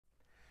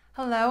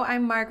Hello,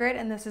 I'm Margaret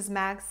and this is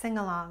Mag's Sing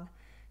Along.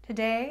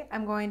 Today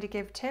I'm going to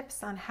give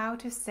tips on how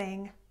to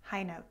sing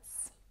high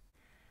notes.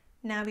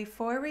 Now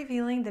before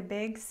revealing the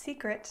big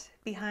secret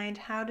behind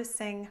how to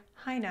sing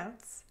high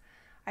notes,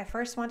 I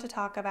first want to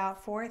talk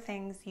about 4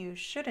 things you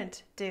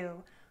shouldn't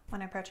do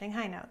when approaching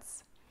high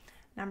notes.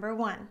 Number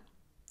 1,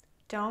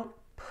 don't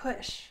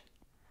push.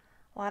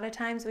 A lot of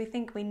times we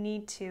think we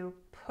need to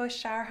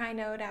push our high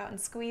note out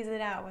and squeeze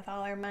it out with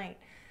all our might,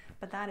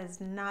 but that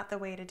is not the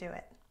way to do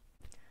it.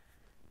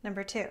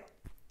 Number 2,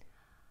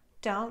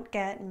 don't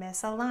get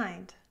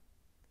misaligned.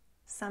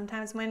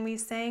 Sometimes when we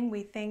sing,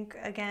 we think,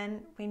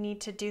 again, we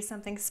need to do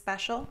something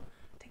special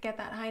to get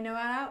that high note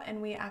out, and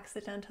we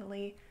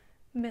accidentally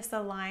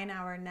misalign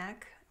our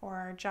neck or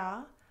our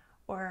jaw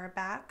or our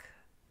back,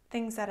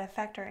 things that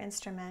affect our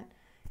instrument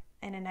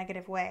in a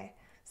negative way.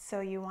 So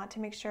you want to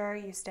make sure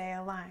you stay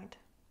aligned.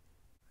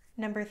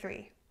 Number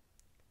 3,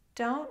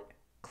 don't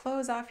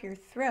close off your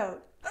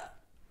throat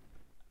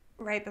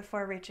right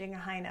before reaching a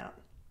high note.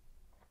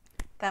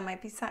 That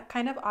might be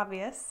kind of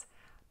obvious,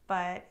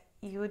 but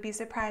you would be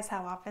surprised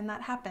how often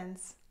that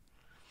happens.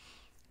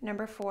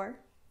 Number 4,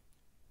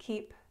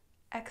 keep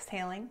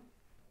exhaling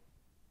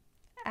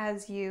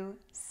as you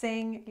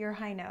sing your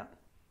high note.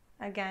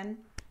 Again,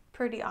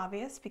 pretty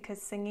obvious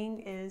because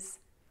singing is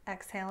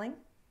exhaling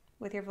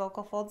with your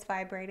vocal folds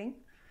vibrating.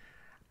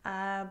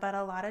 But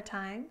a lot of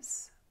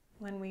times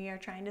when we are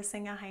trying to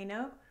sing a high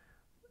note,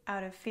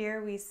 out of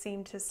fear, we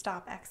seem to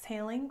stop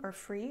exhaling or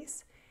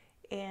freeze,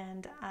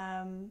 and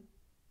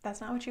that's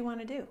not what you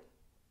want to do.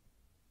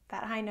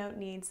 That high note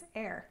needs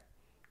air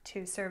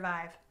to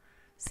survive,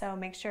 so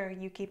make sure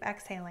you keep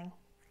exhaling.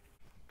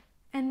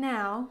 And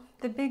now,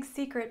 the big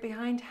secret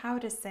behind how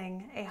to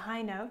sing a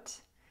high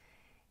note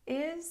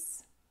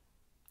is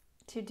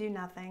to do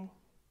nothing.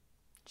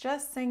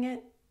 Just sing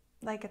it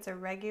like it's a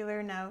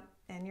regular note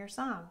in your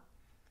song.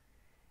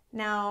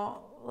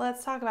 Now,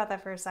 let's talk about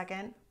that for a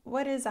second.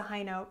 What is a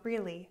high note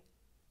really?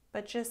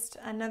 But just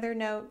another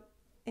note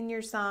in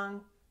your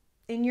song,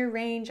 in your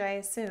range, I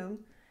assume,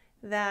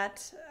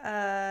 that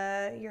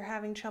you're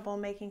having trouble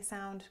making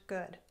sound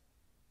good.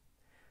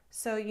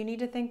 So you need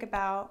to think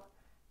about,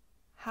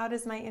 how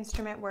does my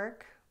instrument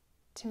work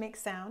to make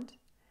sound,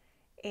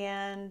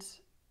 and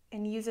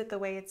use it the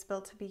way it's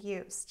built to be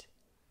used.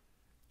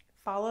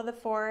 Follow the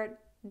 4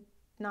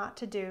 not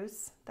to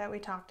do's that we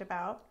talked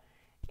about,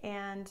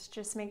 and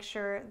just make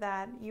sure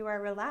that you are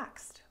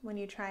relaxed when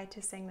you try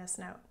to sing this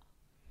note.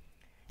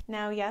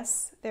 Now,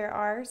 yes, there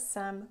are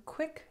some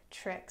quick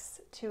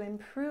tricks to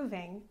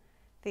improving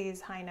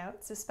these high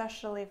notes,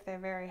 especially if they're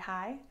very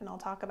high, and I'll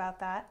talk about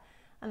that.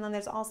 And then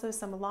there's also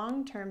some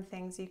long-term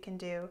things you can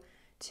do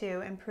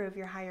to improve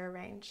your higher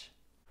range.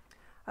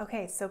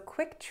 Okay, so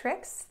quick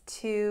tricks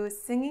to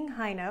singing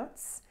high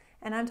notes,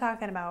 and I'm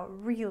talking about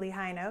really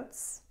high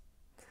notes.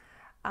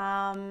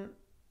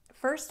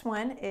 First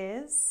one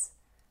is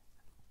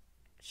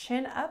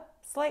chin up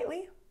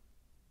slightly.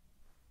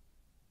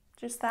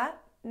 Just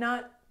that,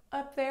 not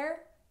up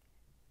there,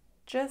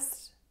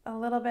 just a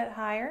little bit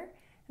higher,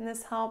 and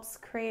this helps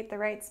create the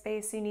right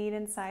space you need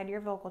inside your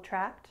vocal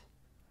tract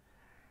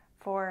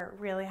for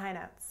really high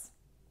notes.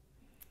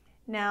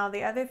 Now,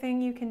 the other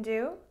thing you can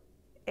do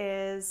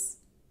is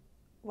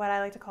what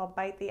I like to call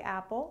bite the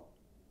apple.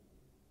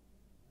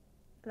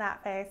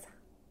 That face.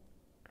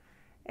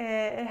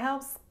 It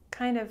helps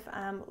kind of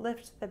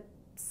lift the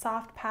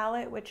soft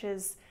palate, which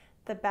is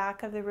the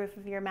back of the roof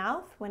of your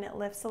mouth. When it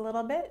lifts a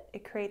little bit,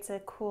 it creates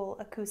a cool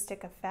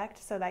acoustic effect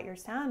so that your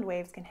sound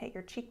waves can hit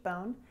your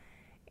cheekbone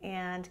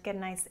and get a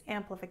nice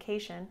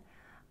amplification.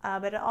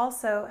 But it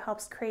also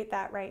helps create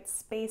that right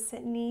space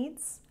it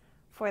needs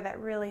for that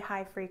really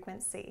high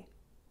frequency.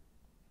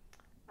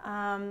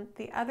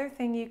 The other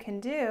thing you can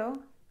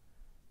do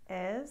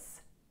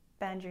is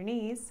bend your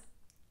knees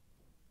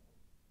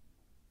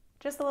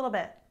just a little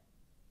bit,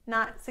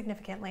 not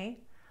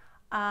significantly,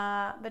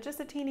 but just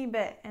a teeny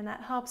bit, and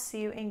that helps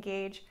you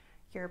engage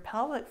your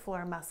pelvic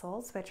floor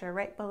muscles, which are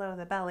right below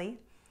the belly,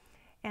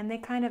 and they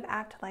kind of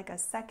act like a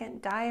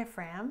second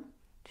diaphragm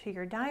to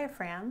your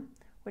diaphragm,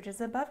 which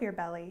is above your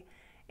belly.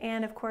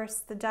 And of course,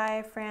 the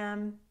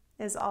diaphragm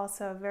is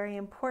also a very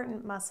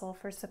important muscle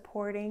for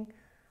supporting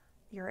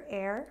your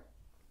air,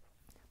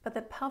 but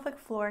the pelvic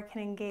floor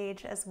can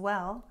engage as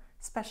well,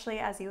 especially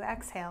as you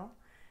exhale,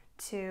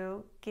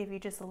 to give you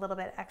just a little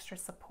bit extra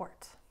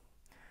support.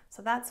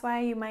 So that's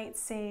why you might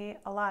see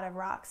a lot of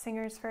rock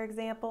singers, for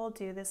example,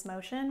 do this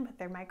motion with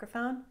their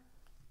microphone.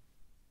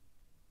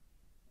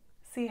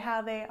 See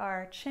how they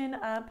are chin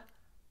up,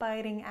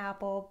 biting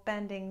apple,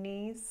 bending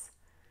knees.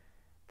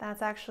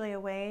 That's actually a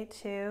way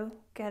to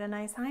get a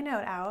nice high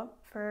note out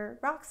for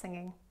rock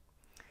singing.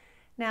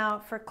 Now,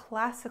 for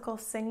classical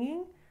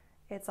singing,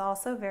 it's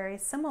also very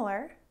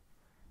similar,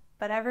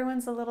 but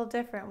everyone's a little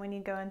different when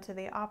you go into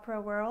the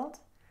opera world.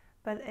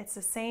 But it's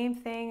the same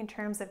thing in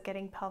terms of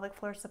getting pelvic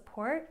floor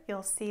support.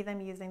 You'll see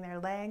them using their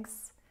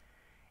legs,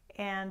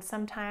 and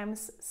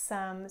sometimes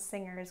some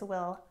singers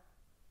will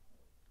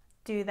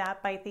do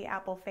that bite the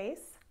apple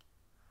face.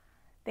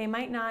 They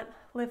might not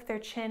lift their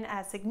chin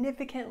as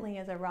significantly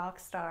as a rock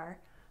star,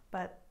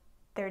 but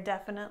they're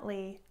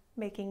definitely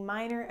making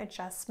minor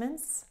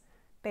adjustments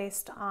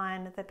based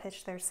on the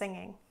pitch they're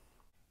singing.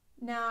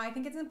 Now, I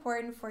think it's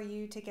important for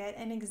you to get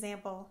an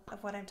example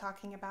of what I'm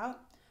talking about.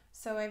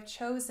 So I've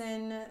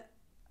chosen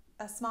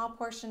a small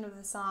portion of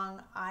the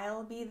song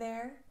I'll Be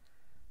There,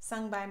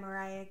 sung by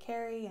Mariah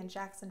Carey and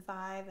Jackson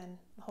 5 and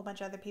a whole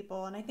bunch of other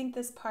people. And I think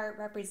this part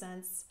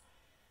represents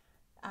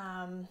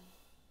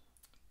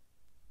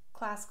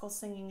classical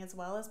singing as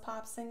well as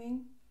pop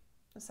singing.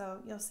 So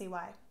you'll see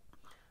why.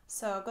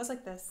 So it goes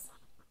like this.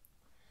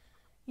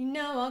 You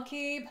know I'll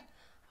keep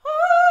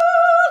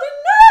holding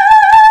on.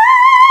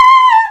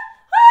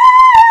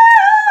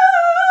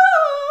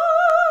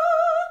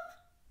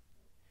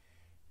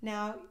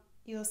 Now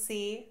you'll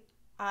see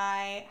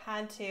I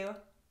had to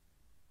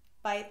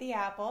bite the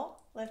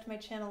apple, lift my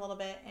chin a little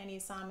bit, and you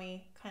saw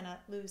me kind of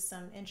lose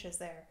some inches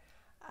there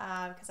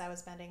because I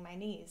was bending my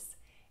knees.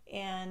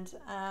 And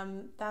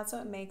that's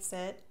what makes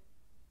it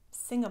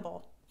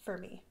singable for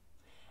me.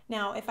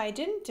 Now, if I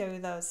didn't do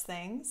those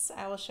things,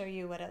 I will show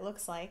you what it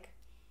looks like.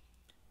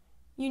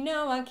 You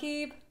know I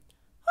keep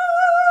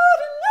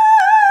holding on.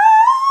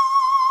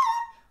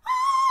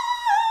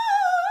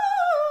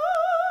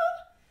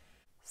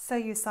 So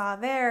you saw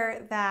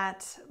there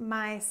that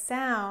my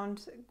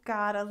sound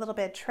got a little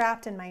bit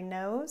trapped in my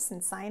nose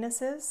and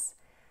sinuses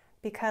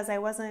because I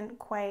wasn't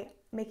quite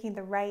making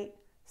the right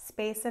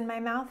space in my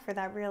mouth for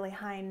that really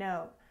high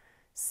note.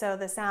 So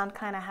the sound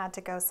kind of had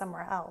to go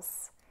somewhere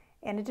else.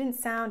 And it didn't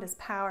sound as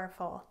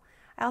powerful.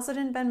 I also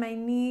didn't bend my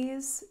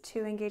knees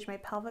to engage my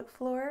pelvic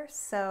floor,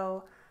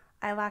 so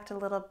I lacked a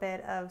little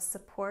bit of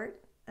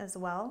support as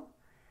well.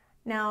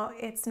 Now,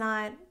 it's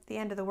not the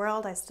end of the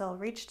world. I still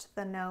reached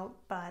the note,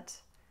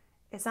 but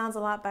it sounds a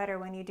lot better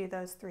when you do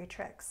those 3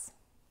 tricks.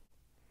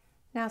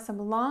 Now, some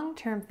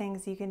long-term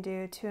things you can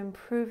do to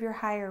improve your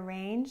higher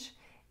range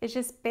is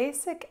just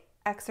basic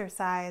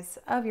exercise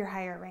of your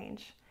higher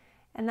range.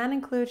 And that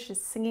includes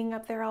just singing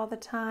up there all the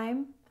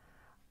time,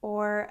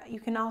 or you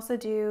can also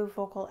do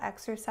vocal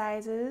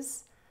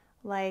exercises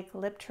like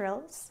lip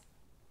trills,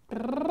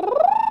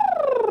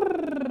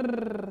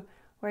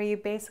 where you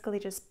basically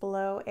just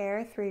blow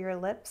air through your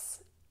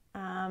lips.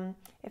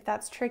 If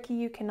that's tricky,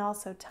 you can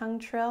also tongue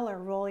trill or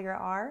roll your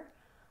R.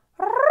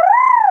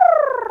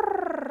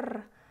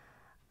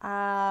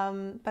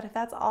 But if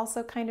that's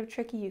also kind of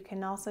tricky, you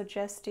can also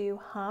just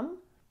do hum.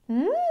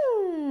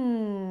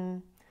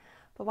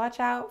 But watch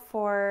out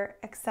for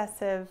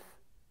excessive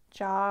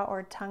jaw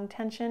or tongue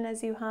tension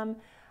as you hum.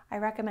 I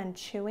recommend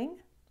chewing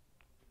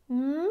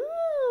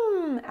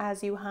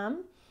as you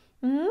hum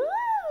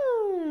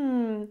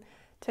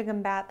to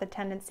combat the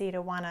tendency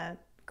to want to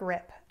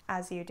grip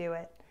as you do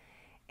it.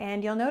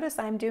 And you'll notice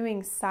I'm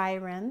doing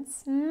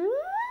sirens. You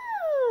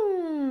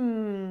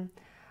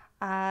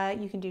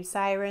can do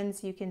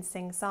sirens, you can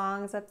sing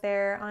songs up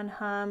there on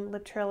hum,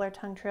 lip trill, or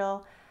tongue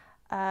trill.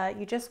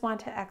 You just want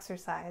to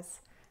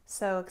exercise.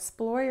 So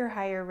explore your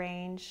higher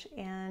range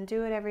and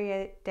do it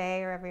every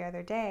day or every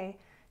other day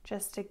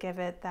just to give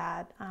it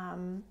that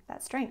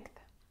strength.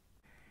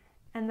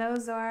 And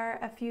those are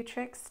a few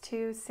tricks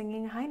to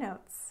singing high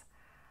notes.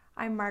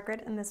 I'm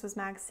Margaret and this was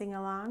Mag's Sing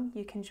Along.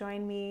 You can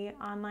join me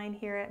online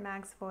here at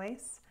Mag's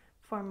Voice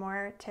for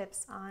more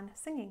tips on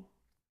singing.